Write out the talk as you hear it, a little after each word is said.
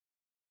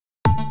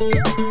Hi,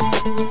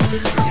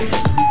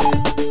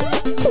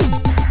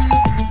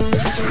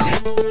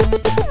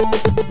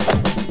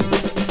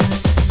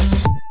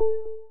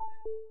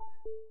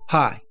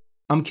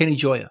 I'm Kenny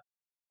Joya.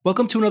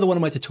 Welcome to another one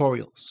of my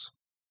tutorials.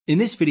 In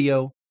this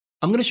video,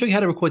 I'm going to show you how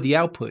to record the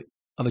output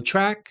of a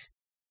track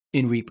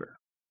in Reaper.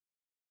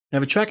 I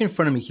have a track in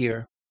front of me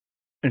here,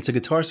 and it's a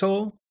guitar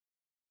solo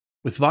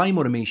with volume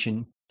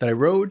automation that I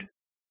wrote,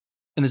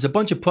 and there's a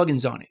bunch of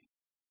plugins on it.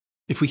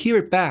 If we hear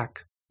it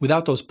back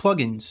without those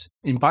plugins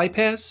in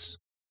bypass,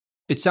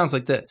 it sounds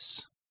like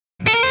this.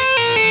 A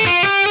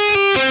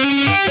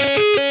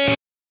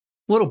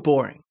little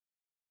boring.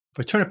 If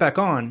I turn it back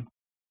on,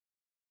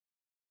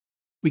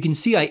 we can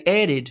see I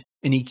added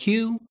an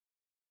EQ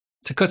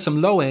to cut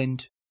some low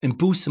end and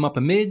boost some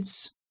upper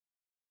mids,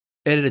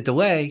 added a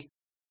delay,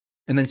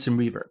 and then some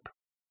reverb.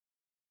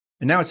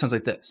 And now it sounds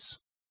like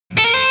this.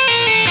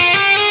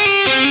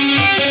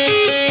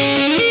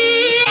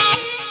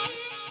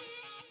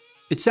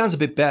 It sounds a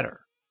bit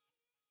better,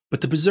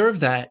 but to preserve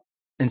that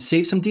and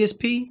save some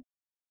DSP,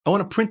 I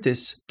want to print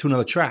this to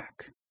another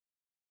track.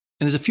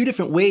 And there's a few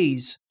different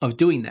ways of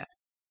doing that.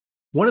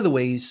 One of the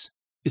ways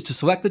is to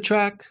select the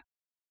track,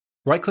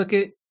 right-click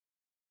it,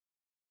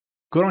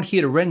 go down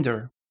here to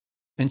render,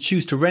 and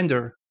choose to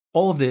render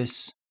all of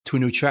this to a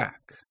new track.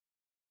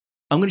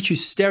 I'm going to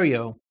choose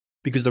stereo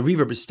because the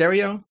reverb is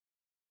stereo.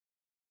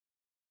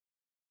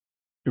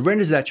 It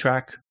renders that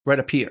track right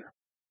up here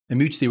and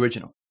mutes the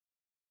original.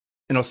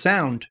 And it'll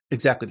sound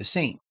exactly the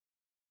same.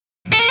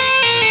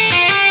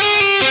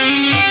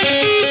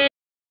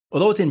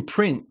 Although it didn't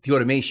print the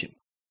automation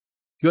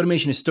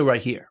is still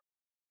right here,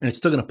 and it's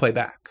still going to play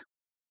back.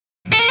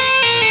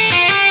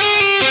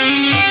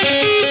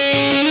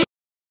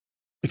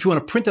 If you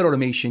want to print that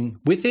automation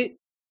with it,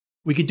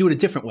 we could do it a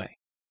different way.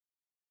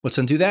 Let's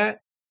undo that.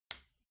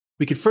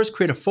 We could first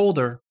create a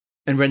folder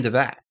and render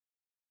that.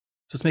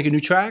 So let's make a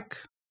new track.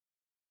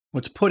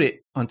 Let's put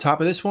it on top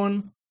of this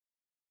one.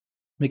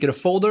 Make it a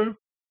folder.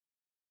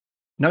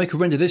 Now we can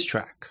render this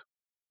track.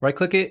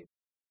 Right-click it.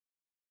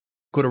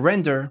 Go to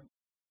render.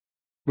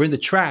 Render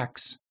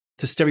tracks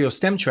to stereo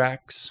stem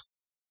tracks.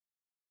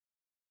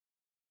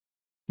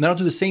 And that'll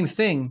do the same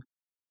thing,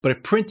 but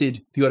it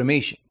printed the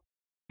automation.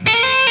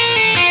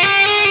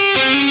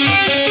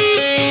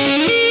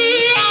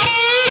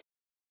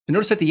 And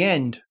notice at the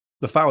end,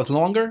 the file is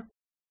longer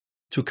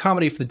to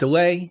accommodate for the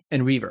delay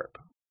and reverb.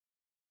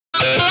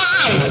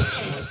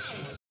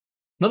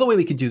 Another way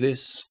we could do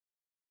this,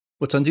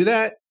 let's undo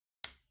that,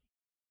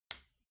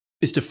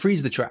 is to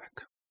freeze the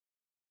track.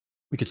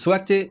 We could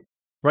select it,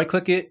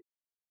 right-click it,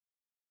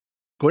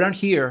 go down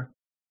here,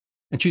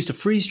 and choose to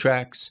freeze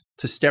tracks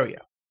to stereo.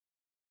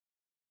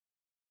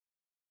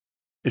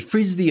 It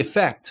freezes the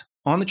effect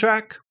on the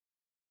track,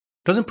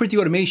 doesn't print the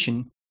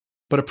automation,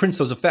 but it prints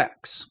those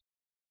effects.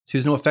 See,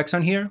 there's no effects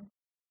on here.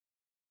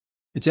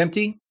 It's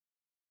empty.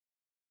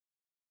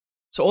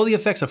 So all the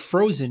effects are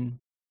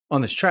frozen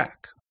on this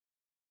track.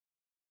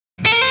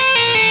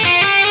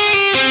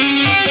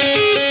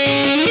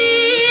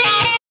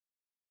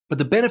 But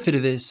the benefit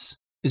of this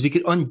is we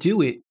could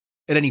undo it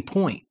at any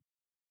point.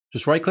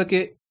 Just right-click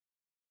it,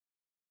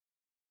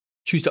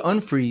 choose to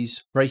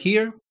unfreeze right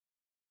here,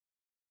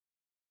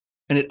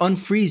 and it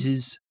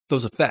unfreezes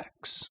those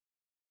effects.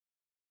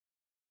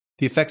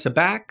 The effects are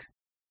back.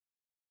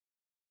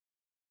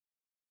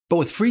 But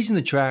with freezing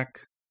the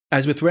track,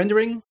 as with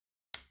rendering,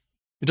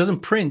 it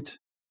doesn't print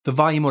the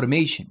volume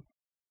automation.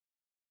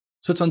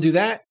 So let's undo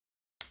that.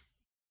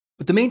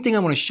 But the main thing I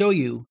want to show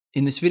you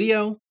in this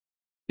video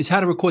is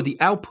how to record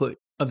the output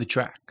of the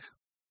track.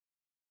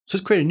 So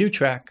let's create a new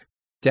track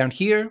down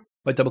here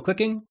by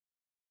double-clicking.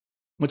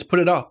 Let's put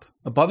it up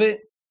above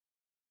it.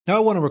 Now I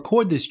want to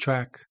record this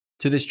track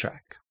to this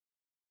track.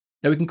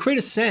 Now we can create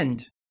a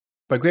send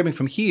by grabbing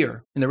from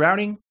here in the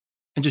routing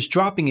and just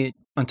dropping it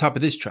on top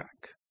of this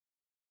track.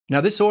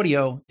 Now this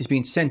audio is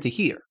being sent to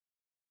here,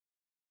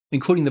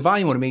 including the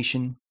volume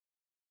automation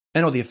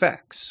and all the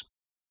effects.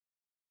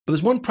 But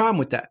there's one problem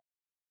with that.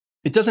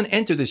 It doesn't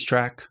enter this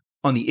track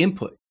on the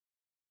input.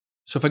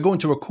 So if I go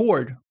into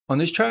record on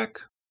this track,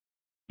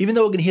 even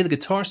though we're going to hear the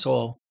guitar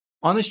solo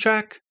on this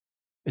track,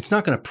 it's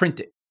not going to print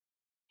it.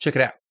 Check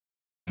it out.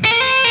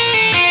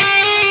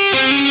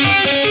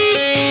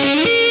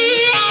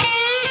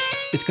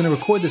 It's going to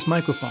record this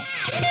microphone,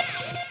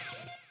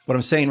 what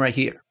I'm saying right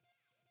here.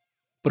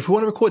 But if we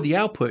want to record the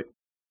output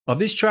of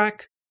this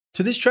track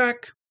to this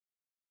track,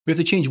 we have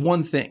to change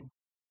one thing.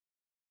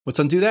 Let's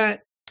undo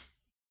that.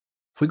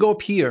 If we go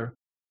up here,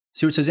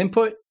 see where it says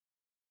input?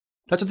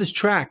 That's what this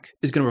track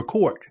is going to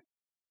record,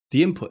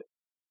 the input.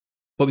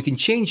 But we can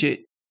change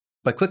it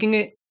by clicking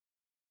it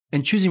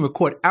and choosing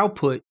record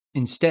output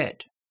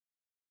instead.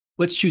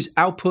 Let's choose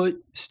output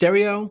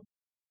stereo.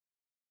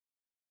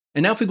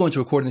 And now if we go into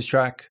recording this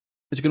track,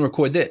 it's going to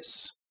record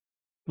this,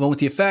 along with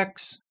the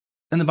effects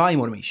and the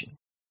volume automation.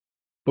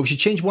 But we should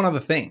change one other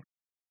thing.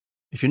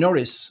 If you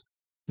notice,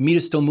 the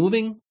meter's still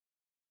moving.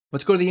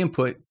 Let's go to the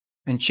input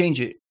and change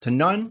it to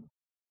none.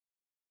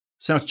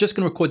 So now it's just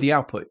going to record the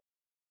output,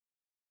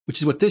 which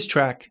is what this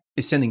track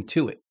is sending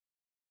to it.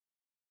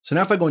 So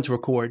now if I go into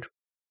record,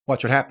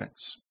 watch what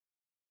happens.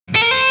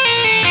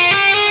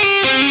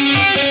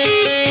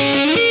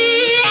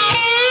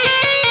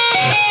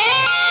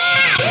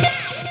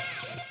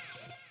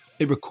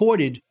 It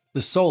recorded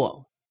the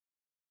solo.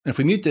 And if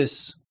we mute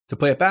this to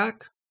play it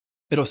back,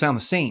 it'll sound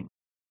the same.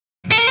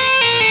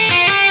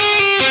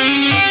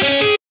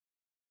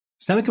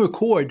 So now we can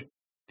record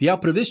the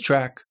output of this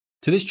track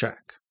to this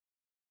track.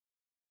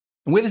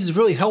 And where this is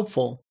really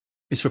helpful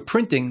is for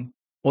printing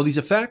all these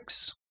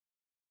effects,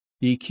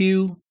 the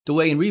EQ,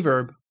 delay, and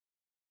reverb,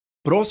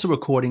 but also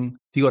recording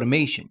the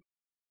automation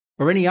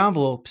or any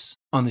envelopes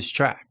on this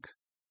track.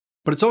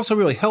 But it's also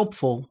really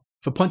helpful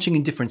for punching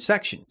in different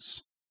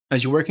sections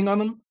as you're working on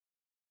them.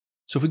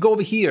 So if we go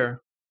over here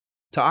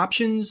to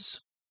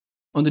Options,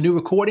 on the new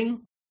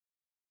recording,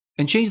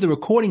 and change the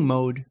recording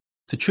mode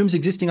to Trims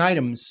Existing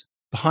Items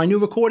behind new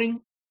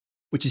recording,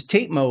 which is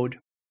tape mode,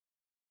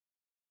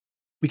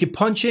 we can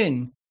punch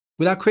in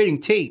without creating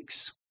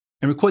takes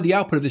and record the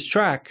output of this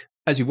track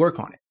as we work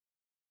on it.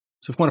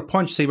 So if we want to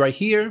punch, say right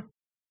here,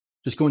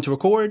 just go into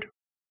record.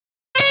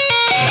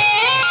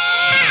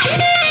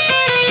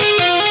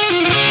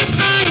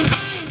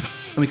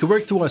 And we can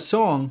work through our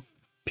song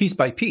piece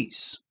by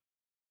piece,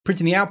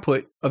 printing the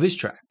output of this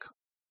track.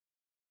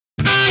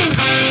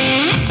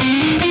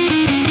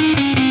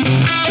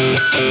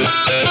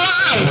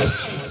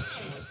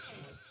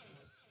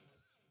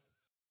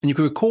 And you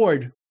can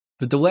record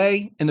the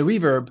delay and the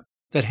reverb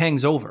that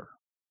hangs over.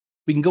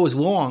 We can go as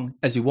long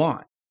as we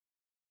want.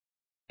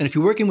 And if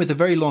you're working with a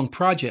very long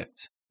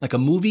project, like a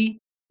movie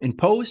in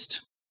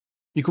post,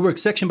 you can work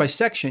section by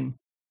section,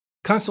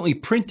 constantly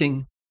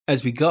printing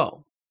as we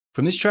go,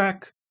 from this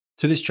track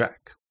to this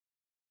track.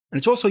 And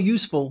it's also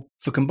useful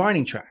for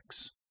combining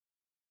tracks.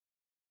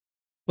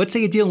 Let's say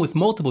you're dealing with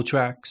multiple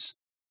tracks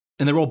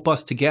and they're all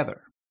bussed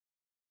together.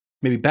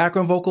 Maybe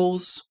background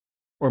vocals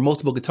or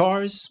multiple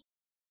guitars.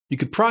 You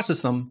could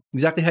process them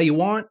exactly how you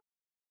want.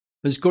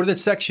 Then just go to that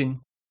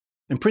section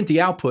and print the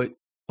output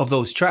of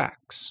those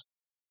tracks.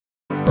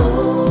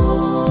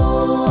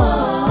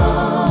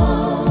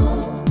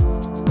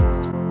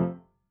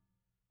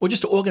 Or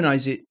just to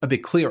organize it a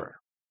bit clearer.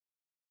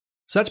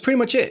 So that's pretty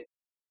much it.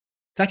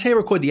 That's how you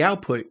record the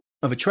output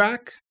of a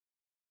track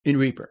in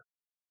Reaper.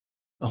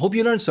 I hope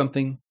you learned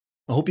something.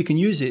 I hope you can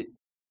use it,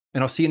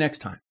 and I'll see you next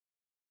time.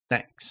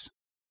 Thanks.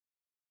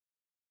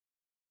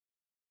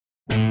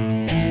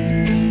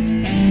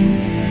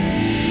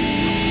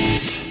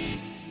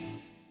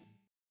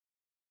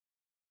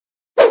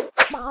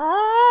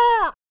 Bye.